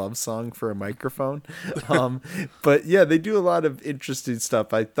like a love song for a microphone. But yeah, they do a lot of interesting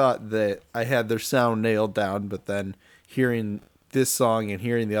stuff. I thought that I had their sound nailed down, but then hearing this song and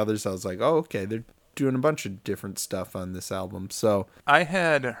hearing the others, I was like, oh, okay, they're doing a bunch of different stuff on this album. So I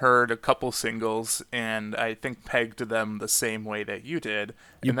had heard a couple singles, and I think pegged them the same way that you did.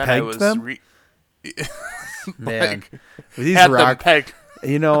 You and then pegged I was them? Man, these had them rock pegged.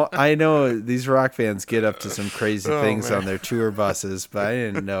 I know these rock fans get up to some crazy things man. on their tour buses, but I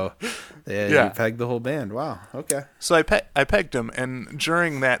didn't know Yeah. you pegged the whole band. Wow. Okay. So I pegged them, and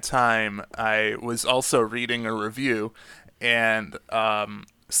during that time, I was also reading a review, and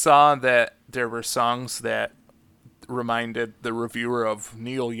saw that there were songs that reminded the reviewer of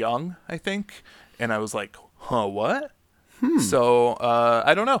Neil Young, I think, and I was like, huh, what? So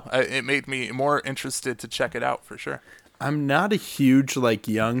I don't know. It made me more interested to check it out for sure. I'm not a huge like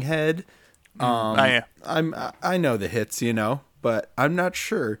Young head. I am. I know the hits, but I'm not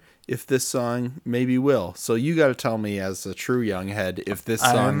sure if this song maybe will. So you got to tell me, as a true young head, if this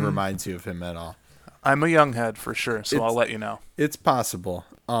song reminds you of him at all. I'm a young head for sure, so I'll let you know. It's possible.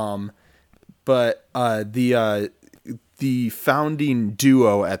 But the founding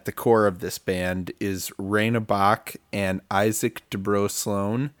duo at the core of this band is Raina Bach and Isaac Dubrow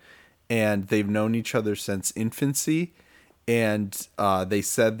Sloan, and they've known each other since infancy. And they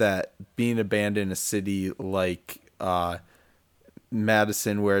said that being a band in a city like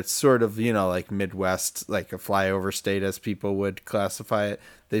Madison, where it's sort of, like Midwest, like a flyover state as people would classify it,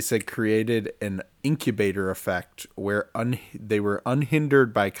 they said created an incubator effect where they were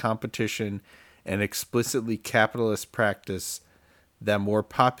unhindered by competition and explicitly capitalist practice that more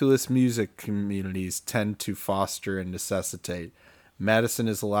populous music communities tend to foster and necessitate. Madison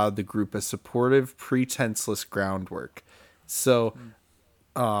has allowed the group a supportive, pretenseless groundwork. So,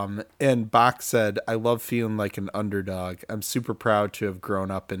 and Bach said, I love feeling like an underdog. I'm super proud to have grown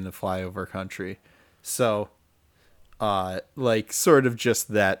up in the flyover country. So, like, sort of just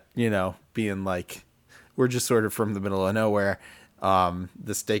that, being like, we're just sort of from the middle of nowhere.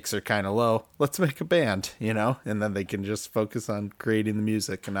 The stakes are kind of low. Let's make a band, and then they can just focus on creating the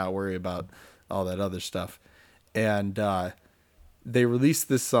music and not worry about all that other stuff. And, they released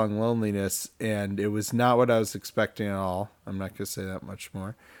this song Loneliness, and it was not what I was expecting at all. I'm not going to say that much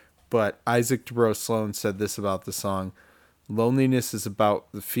more. But Isaac Dubrow Sloan said this about the song: loneliness is about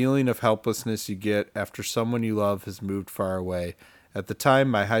the feeling of helplessness you get after someone you love has moved far away. At the time,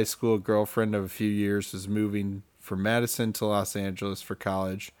 my high school girlfriend of a few years was moving from Madison to Los Angeles for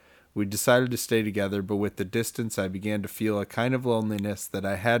college. We decided to stay together, but with the distance, I began to feel a kind of loneliness that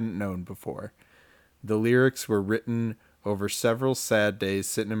I hadn't known before. The lyrics were written over several sad days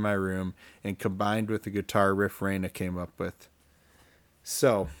sitting in my room and combined with the guitar riff Raina came up with.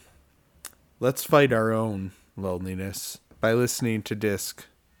 So, let's fight our own loneliness by listening to Disc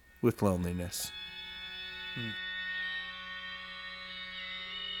with Loneliness.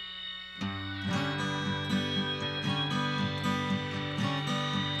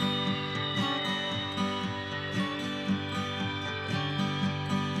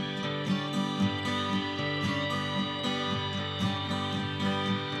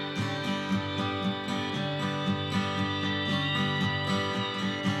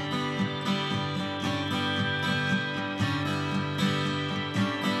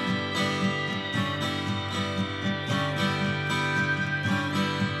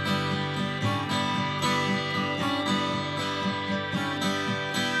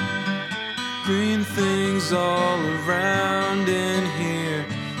 Green things all around in here,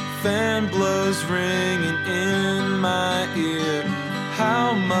 fan blows ringing in my ear.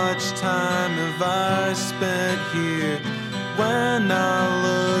 How much time have I spent here? When I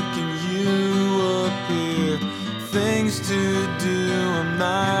look and you appear, things to do I'm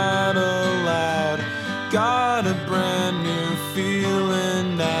not allowed. Got a brand new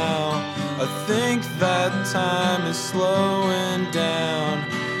feeling now. I think that time is slowing down.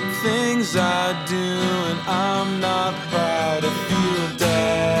 Things I do and I'm not proud. I feel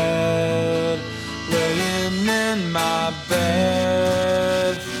dead, laying in my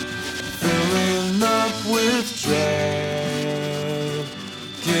bed, filling up with dread,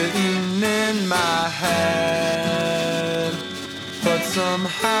 getting in my head, but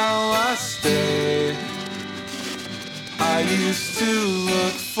somehow I stay. I used to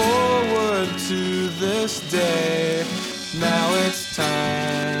look forward to this day. Now it's time,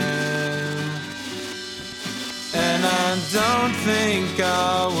 and I don't think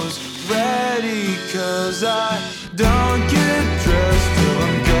I was ready, 'cause I don't get dressed till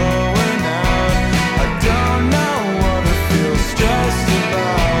I'm going out. I don't know what I feel stressed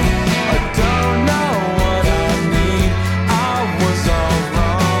about. I don't know what I need. I was all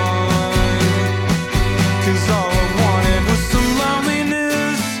wrong, 'cause all I wanted was some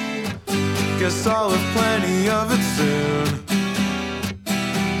loneliness. Guess I'll have plenty of it soon.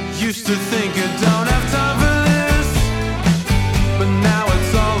 Used to think I don't have time for this, but now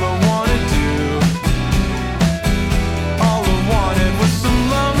it's all I wanna do. All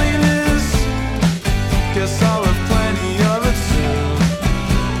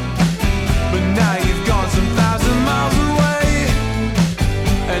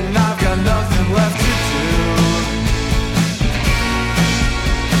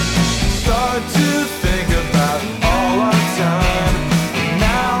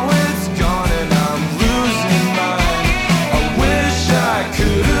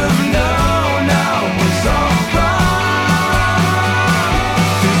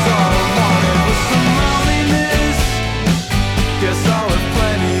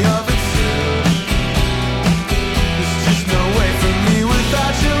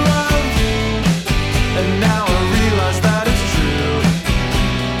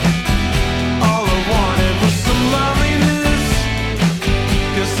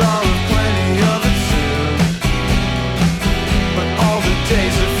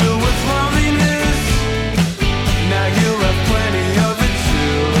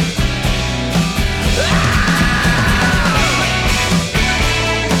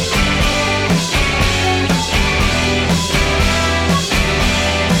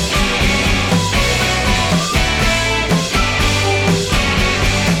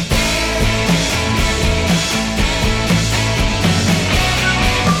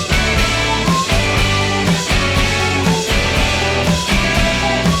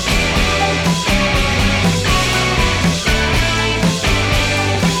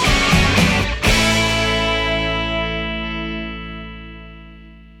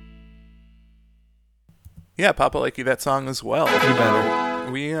Yeah, Papa Like You, that song as well. You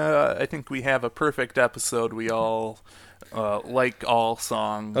better. I think we have a perfect episode. We all like all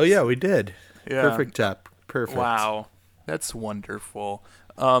songs. Oh yeah, we did. Yeah. Perfect tap. Perfect. Wow, that's wonderful.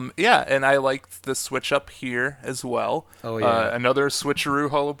 Yeah, and I liked the switch up here as well. Oh, yeah. Another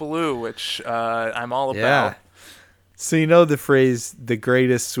switcheroo hullabaloo, which I'm all Yeah. about. So you know the phrase "the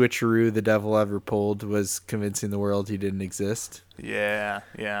greatest switcheroo the devil ever pulled" was convincing the world he didn't exist. Yeah,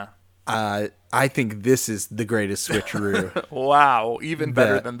 yeah. I think this is the greatest switcheroo. Wow, even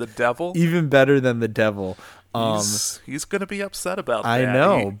better That- than the devil. Even better than the devil. He's gonna be upset about that. I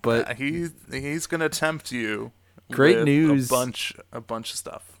know, but- he's gonna tempt you. Great with news. A bunch of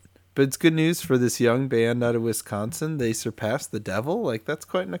stuff. But it's good news for this young band out of Wisconsin. They surpassed the devil. Like, that's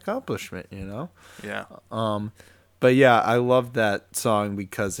quite an accomplishment, you know? Yeah. But yeah, I love that song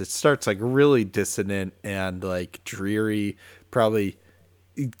because it starts like really dissonant and like dreary, probably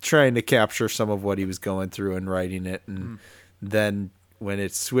trying to capture some of what he was going through and writing it. And then when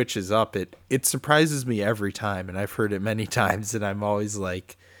it switches up, it surprises me every time. And I've heard it many times and I'm always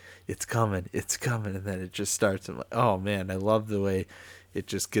like, it's coming. And then it just starts. I'm like, oh man, I love the way it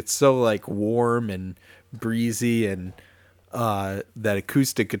just gets so like warm and breezy and that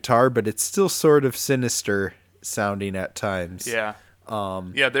acoustic guitar, but it's still sort of sinister sounding at times. Yeah.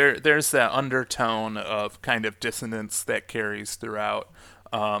 Yeah, there's that undertone of kind of dissonance that carries throughout.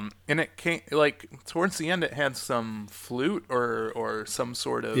 And it came like towards the end it had some flute or some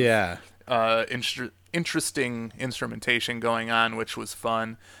sort of interesting instrumentation going on, which was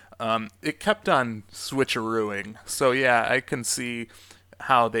fun. It kept on switcherooing. So yeah, I can see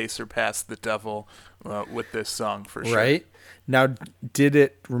how they surpassed the devil with this song for sure. Right? Now, did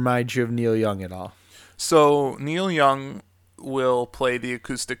it remind you of Neil Young at all? So Neil Young will play the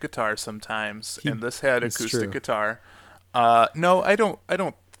acoustic guitar sometimes, and this had it's acoustic true. guitar. No, I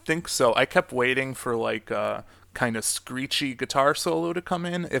don't think so. I kept waiting for like a kind of screechy guitar solo to come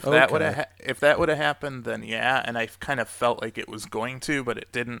in. If that would Okay. have if that would have happened, then yeah. And I kind of felt like it was going to, but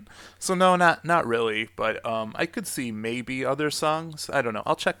it didn't. So no, not really. But I could see maybe other songs. I don't know.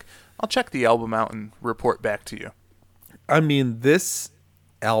 I'll check the album out and report back to you. I mean, this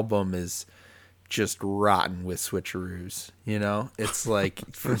album is just rotten with switcheroos, you know? It's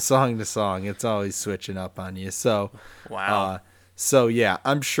like from song to song, it's always switching up on you. So, Wow. so yeah,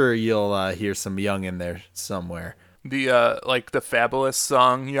 I'm sure you'll hear some Young in there somewhere. The like the Fabulous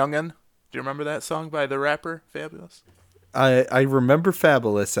song "Youngin." Do you remember that song by the rapper Fabulous? I remember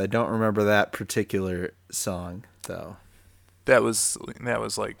Fabulous. I don't remember that particular song though. That was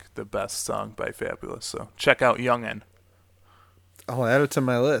like the best song by Fabulous. So check out "Youngin." I'll add it to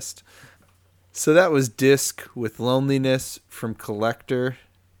my list. So that was Disc with Loneliness from Collector.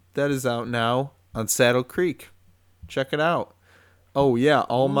 That is out now on Saddle Creek. Check it out. Oh yeah,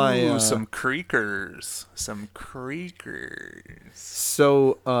 all my Ooh, some creakers.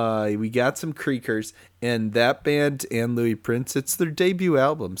 So we got some Creakers, and that band and Louis Prince, it's their debut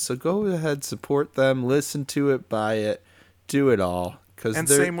album. So go ahead, support them, listen to it, buy it, do it all. And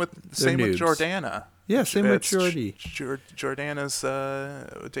they're same with noobs. Jordana. Yeah, same with It's Jordy. Jordana's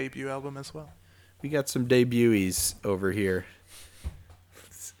debut album as well. We got some debutees over here.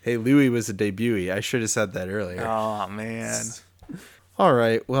 Hey, Louis was a debutee. I should have said that earlier. Oh man. All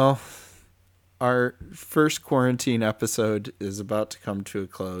right, well, our first quarantine episode is about to come to a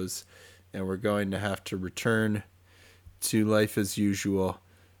close, and we're going to have to return to life as usual.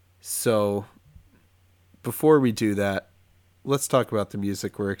 So, before we do that, let's talk about the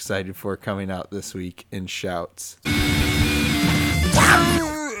music we're excited for coming out this week in Shouts.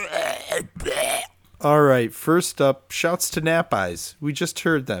 All right, first up, shouts to Nap Eyes. We just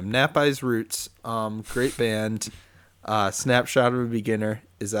heard them. Nap Eyes Roots, great band. Snapshot of a Beginner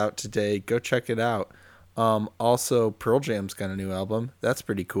is out today. Go check it out. Also, Pearl Jam's got a new album. That's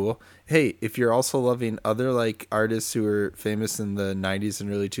pretty cool. Hey, if you're also loving other like artists who were famous in the 90s and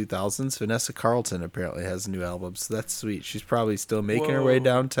early 2000s, Vanessa Carlton apparently has a new album, so that's sweet. She's probably still making her way Whoa.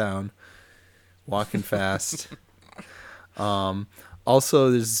 downtown, walking fast. Also,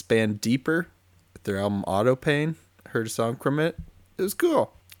 there's this band Deeper with their album Auto Pain. Heard a song from it. It was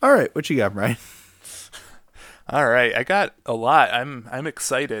cool. All right, what you got, Brian? All right, I got a lot. I'm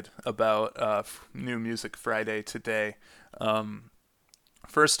excited about New Music Friday today.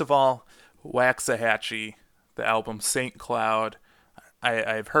 First of all, Waxahachie, the album Saint Cloud.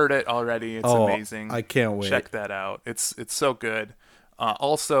 I've heard it already. It's amazing. I can't wait. Check that out. It's so good.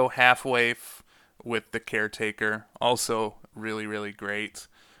 Also, Halfway with The Caretaker. Also really, really great.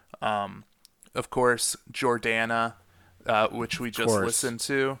 Of course, Jordana, which we just course. listened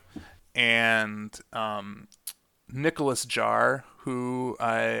to. And Nicholas Jarre, who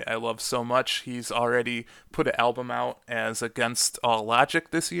I love so much. He's already put an album out as Against All Logic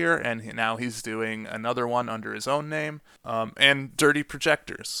this year, and now he's doing another one under his own name. And Dirty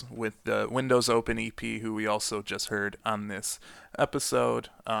Projectors with the Windows Open EP, who we also just heard on this episode.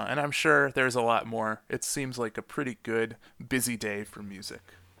 And I'm sure there's a lot more. It seems like a pretty good, busy day for music.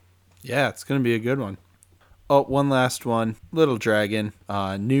 Yeah, it's going to be a good one. Oh, one last one. Little Dragon,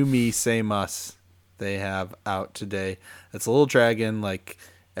 New Me, Same Us. They have out today. It's a Little Dragon like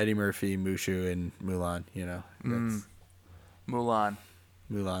Eddie Murphy, Mushu, and Mulan. You know, Mulan.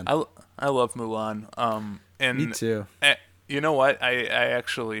 Mulan. I love Mulan. And Me too. You know what? I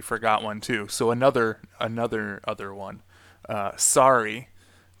actually forgot one too. So another other one. Sorry.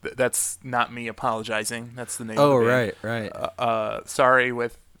 That's not me apologizing. That's the name. Oh, of the right. band. Sorry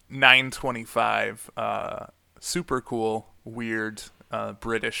with 925. Super cool, weird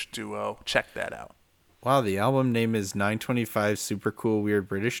British duo. Check that out. Wow, the album name is 925 Super Cool Weird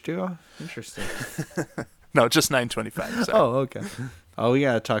British Duo? Interesting. No, just 925. Sorry. Oh, okay. Oh, we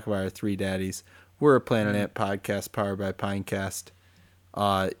got to talk about our three daddies. We're a Planet Ant podcast powered by Pinecast.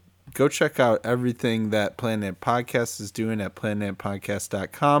 Go check out everything that Planet Ant Podcast is doing at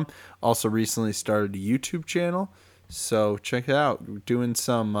planetantpodcast.com. Also recently started a YouTube channel, so check it out. We're doing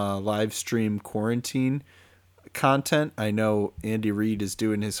some live stream quarantine content. I know Andy Reid is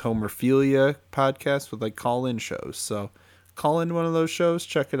doing his Homerphilia podcast with like call-in shows. So call in one of those shows,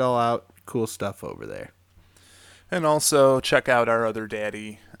 check it all out. Cool stuff over there. And also check out our other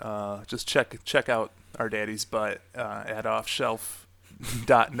daddy. Just check out our daddy's butt at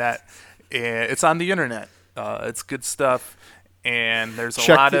offshelf.net. And it's on the internet. It's good stuff. And there's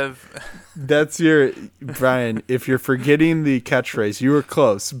a lot of... That's your... Brian, if you're forgetting the catchphrase, you were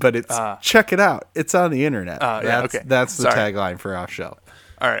close, but it's check it out. It's on the internet. That's the tagline for Off Shelf.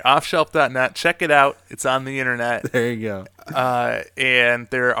 All right, offshelf.net. Check it out. It's on the internet. There you go. And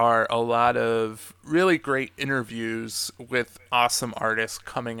there are a lot of really great interviews with awesome artists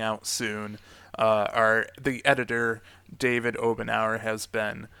coming out soon. The editor, David Obenauer, has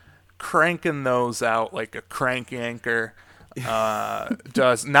been cranking those out like a crank anchor.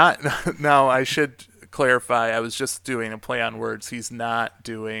 Does not. Now I should clarify, I was just doing a play on words. He's not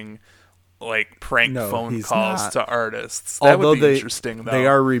doing like prank phone calls to artists. That would be interesting though. They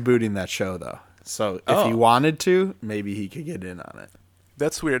are rebooting that show though, so if he wanted to, maybe he could get in on it.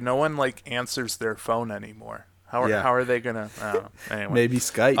 That's weird. No one like answers their phone anymore. How are they gonna anyway. Maybe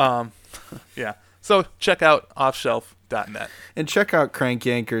Skype. Yeah, so check out offshelf.net and check out Crank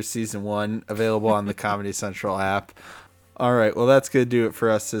Yankers season 1, available on the Comedy Central app. All right, well, that's going to do it for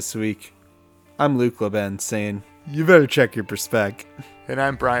us this week. I'm Luke LeBen saying, you better check your perspec. And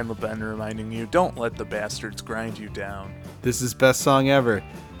I'm Brian LeBen reminding you, don't let the bastards grind you down. This is Best Song Ever.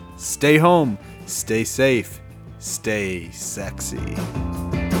 Stay home, stay safe, stay sexy.